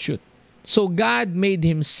substitute. So God made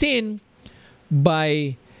him sin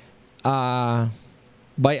by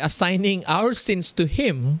assigning our sins to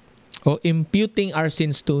him, or imputing our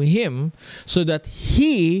sins to him, so that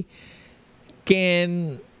he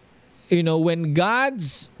can, when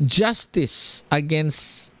God's justice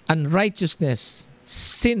against unrighteousness,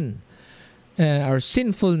 sin, our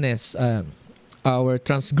sinfulness, our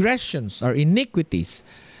transgressions, our iniquities,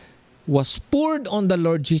 was poured on the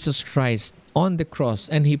Lord Jesus Christ on the cross,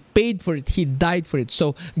 and he paid for it, he died for it.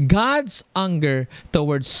 So God's anger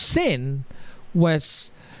towards sin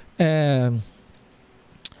was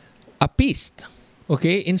appeased.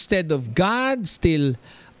 Okay, instead of God still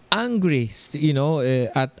angry,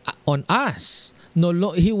 on us.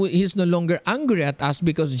 He's no longer angry at us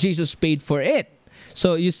because Jesus paid for it.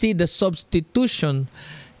 So you see the substitution,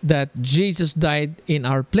 that Jesus died in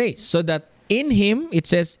our place, so that in him, it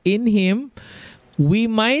says, in him we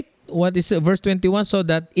might, what is it, verse 21, so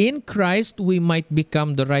that in Christ we might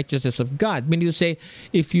become the righteousness of God. Meaning to say,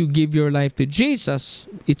 if you give your life to Jesus,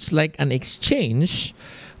 it's like an exchange.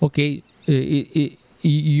 Okay,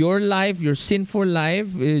 your life, your sinful life,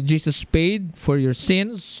 Jesus paid for your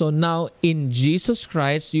sins. So now in Jesus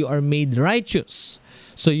Christ, you are made righteous.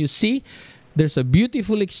 So you see, there's a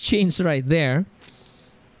beautiful exchange right there.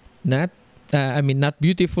 Not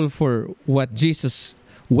beautiful for what Jesus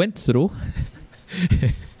went through.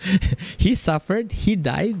 He suffered, he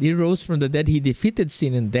died, he rose from the dead, he defeated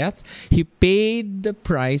sin and death, he paid the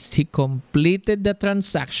price, he completed the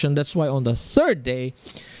transaction. That's why on the third day,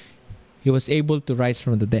 he was able to rise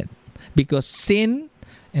from the dead. Because sin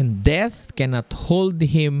and death cannot hold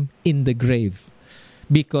him in the grave.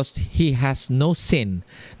 Because he has no sin.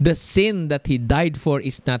 The sin that he died for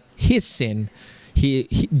is not his sin.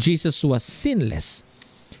 Jesus was sinless.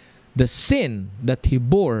 The sin that he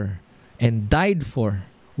bore and died for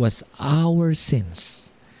was our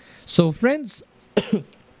sins. So friends,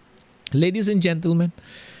 ladies and gentlemen,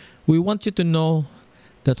 we want you to know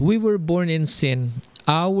that we were born in sin.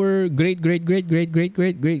 Our great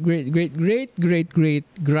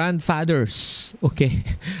grandfathers, okay,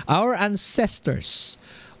 our ancestors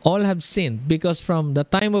all have sinned, because from the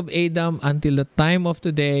time of Adam until the time of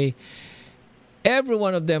today, every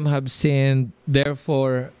one of them have sinned.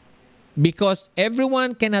 Therefore, because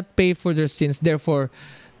everyone cannot pay for their sins, therefore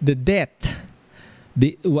the debt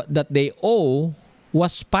that they owe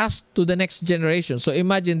was passed to the next generation. So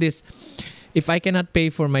imagine this: if I cannot pay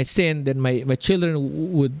for my sin, then my children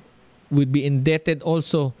would be indebted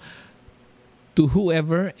also to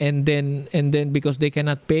whoever, and then because they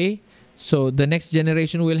cannot pay, so the next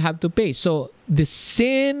generation will have to pay. So the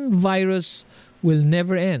sin virus will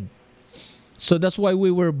never end. So that's why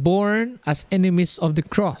we were born as enemies of the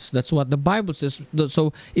cross. That's what the Bible says.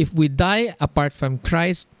 So if we die apart from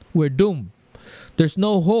Christ, we're doomed. There's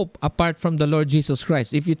no hope apart from the Lord Jesus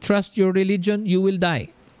Christ. If you trust your religion, you will die.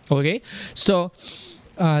 Okay? So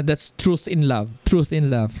that's truth in love. Truth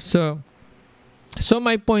in love. So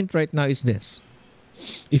my point right now is this.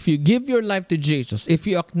 If you give your life to Jesus, if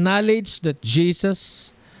you acknowledge that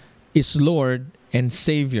Jesus is Lord and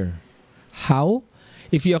Savior, how?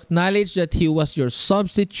 If you acknowledge that He was your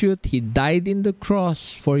substitute, He died in the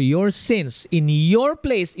cross for your sins, in your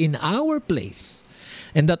place, in our place,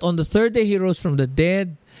 and that on the third day He rose from the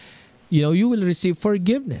dead, you will receive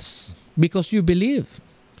forgiveness because you believe.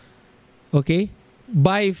 Okay?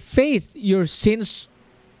 By faith, your sins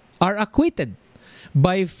are acquitted.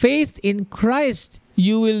 By faith in Christ,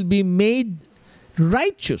 you will be made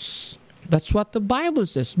righteous. That's what the Bible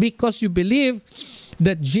says. Because you believe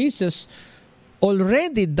that Jesus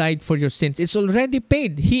already died for your sins. It's already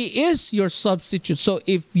paid. He is your substitute. So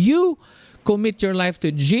if you commit your life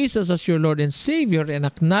to Jesus as your Lord and Savior and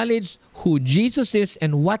acknowledge who Jesus is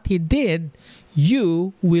and what He did,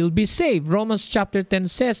 you will be saved. Romans chapter 10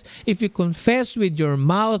 says, if you confess with your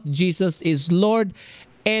mouth Jesus is Lord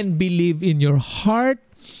and believe in your heart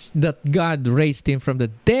that God raised Him from the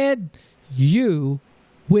dead, you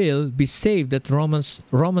will be saved. That's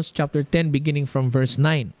Romans chapter 10 beginning from verse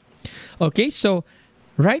 9. Okay, so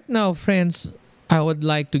right now, friends, I would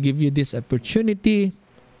like to give you this opportunity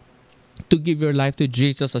to give your life to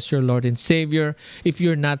Jesus as your Lord and Savior. If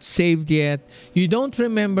you're not saved yet, you don't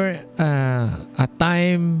remember a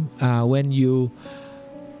time when you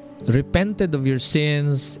repented of your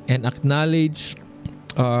sins and acknowledged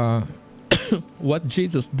what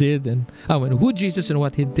Jesus did and who Jesus and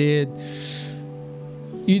what He did.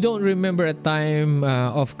 You don't remember a time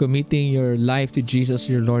of committing your life to Jesus,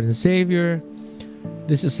 your Lord and Savior.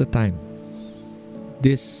 This is the time.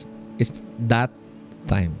 This is that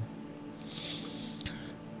time.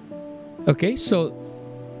 Okay, so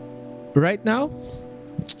right now,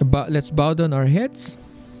 let's bow down our heads.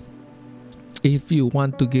 If you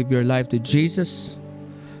want to give your life to Jesus,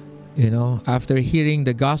 after hearing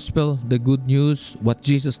the gospel, the good news, what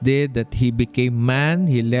Jesus did, that He became man,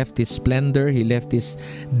 He left His splendor, He left His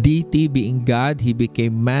deity being God, He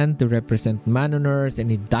became man to represent man on earth,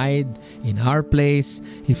 and He died in our place.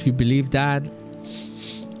 If you believe that,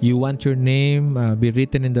 you want your name be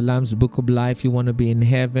written in the Lamb's Book of Life, you want to be in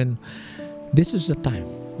heaven, this is the time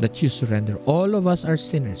that you surrender. All of us are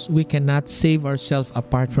sinners. We cannot save ourselves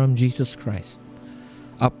apart from Jesus Christ,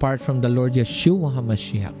 apart from the Lord Yeshua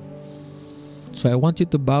HaMashiach. So I want you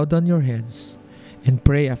to bow down your heads and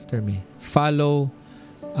pray after me. Follow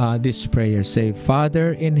this prayer. Say,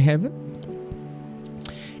 Father in heaven,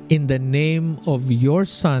 in the name of your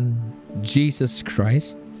Son, Jesus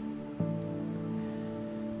Christ,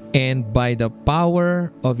 and by the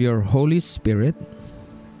power of your Holy Spirit,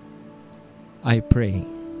 I pray.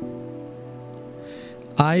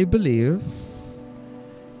 I believe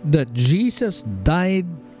that Jesus died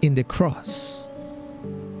in the cross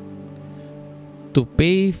to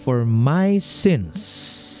pay for my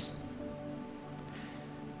sins,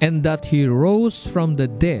 and that He rose from the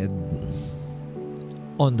dead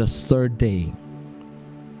on the third day.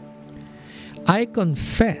 I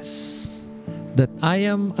confess that I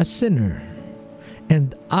am a sinner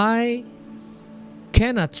and I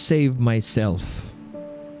cannot save myself.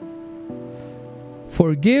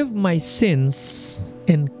 Forgive my sins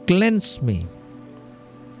and cleanse me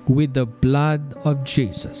with the blood of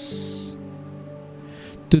Jesus.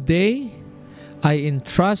 Today, I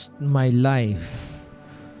entrust my life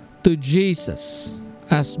to Jesus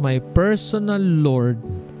as my personal Lord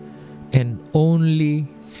and only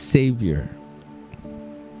Savior.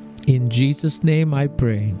 In Jesus' name I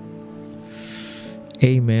pray.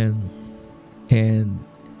 Amen and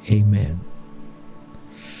amen.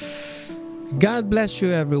 God bless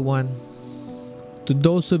you, everyone. To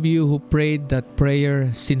those of you who prayed that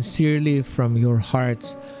prayer sincerely from your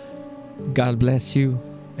hearts, God bless you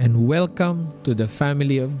and welcome to the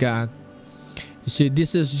family of God. You see,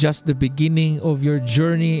 this is just the beginning of your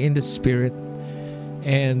journey in the Spirit,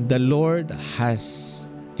 and the Lord has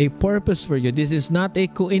a purpose for you. This is not a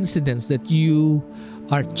coincidence that you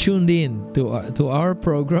are tuned in to our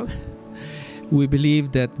program. We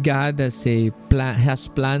believe that God has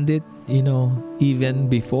planned it, even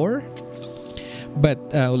before. But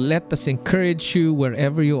let us encourage you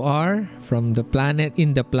wherever you are in the planet,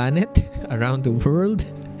 around the world.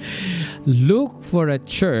 Look for a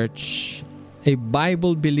church, a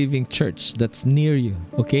Bible-believing church that's near you,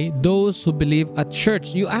 okay? Those who believe a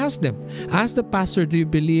church, you ask them. Ask the pastor, do you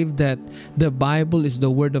believe that the Bible is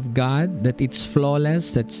the Word of God, that it's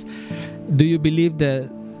flawless? Do you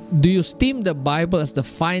esteem the Bible as the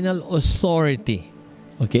final authority?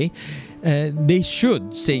 Okay? They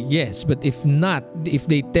should say yes, but if not, if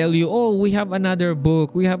they tell you, oh, we have another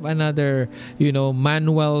book, we have another,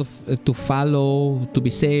 manual to follow to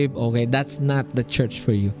be saved, okay, that's not the church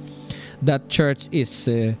for you. That church is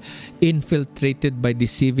infiltrated by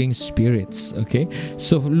deceiving spirits, okay?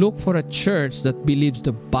 So look for a church that believes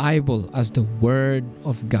the Bible as the Word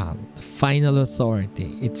of God, the final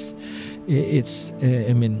authority.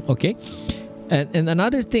 Okay? And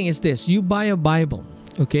another thing is this, you buy a Bible,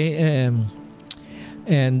 okay?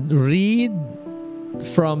 And read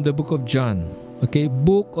from the book of John, okay?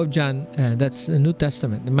 Book of John, that's the New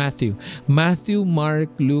Testament, Matthew, Mark,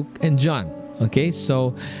 Luke, and John, okay?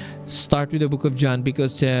 So start with the book of John,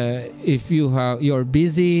 because if you're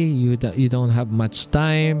busy, you don't have much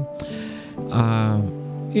time.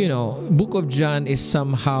 Book of John is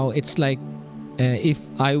somehow, it's like, if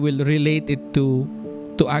I will relate it to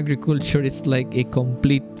agriculture, it's like a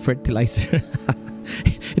complete fertilizer.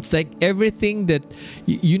 It's like everything that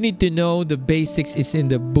you need to know, the basics is in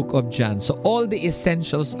the book of John. So all the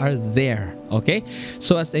essentials are there, okay?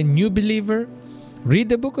 So as a new believer, read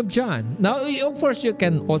the book of John. Now, of course, you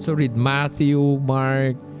can also read Matthew,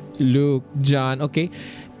 Mark, Luke, John, okay?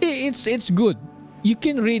 It's good. You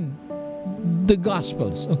can read the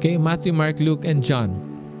Gospels, okay? Matthew, Mark, Luke, and John.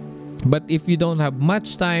 But if you don't have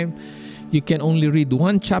much time, you can only read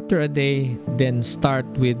one chapter a day, then start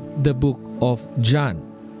with the book of John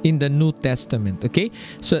in the New Testament, okay?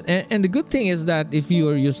 So, and the good thing is that if you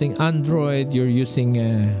are using Android, you're using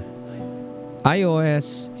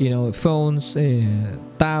iOS, phones,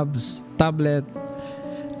 tablet,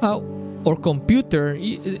 or computer,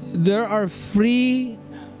 there are free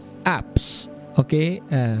apps, okay?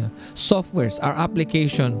 Softwares or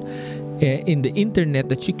application in the internet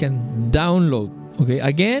that you can download, okay?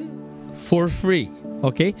 Again, for free,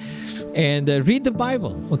 okay? And read the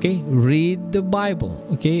Bible, okay? Read the Bible,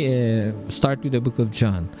 okay? Start with the book of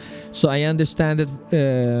John. So I understand that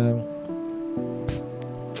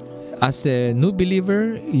as a new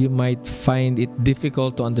believer, you might find it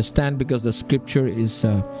difficult to understand because the scripture is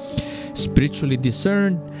spiritually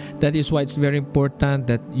discerned. That is why it's very important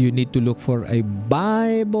that you need to look for a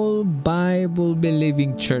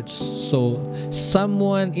Bible-believing church. So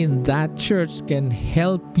someone in that church can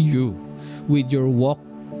help you with your walk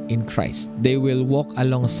in Christ. They will walk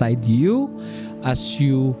alongside you as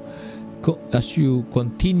you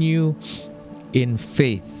continue in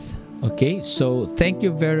faith. Okay, so thank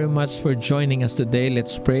you very much for joining us today.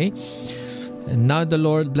 Let's pray. And now the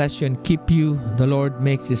Lord bless you and keep you. The Lord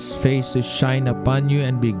makes His face to shine upon you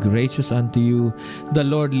and be gracious unto you. The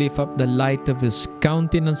Lord lift up the light of His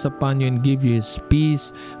countenance upon you and give you His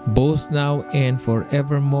peace, both now and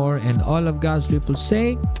forevermore. And all of God's people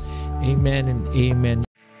say, amen and amen.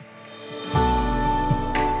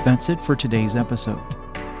 That's it for today's episode.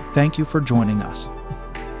 Thank you for joining us.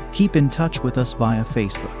 Keep in touch with us via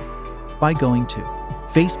Facebook by going to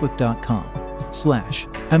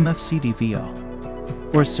facebook.com/MFCDVO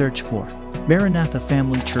or search for Maranatha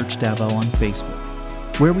Family Church Davao on Facebook,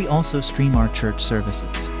 where we also stream our church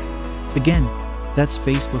services. Again, that's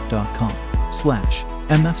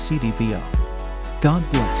facebook.com/MFCDVO. God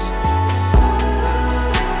bless.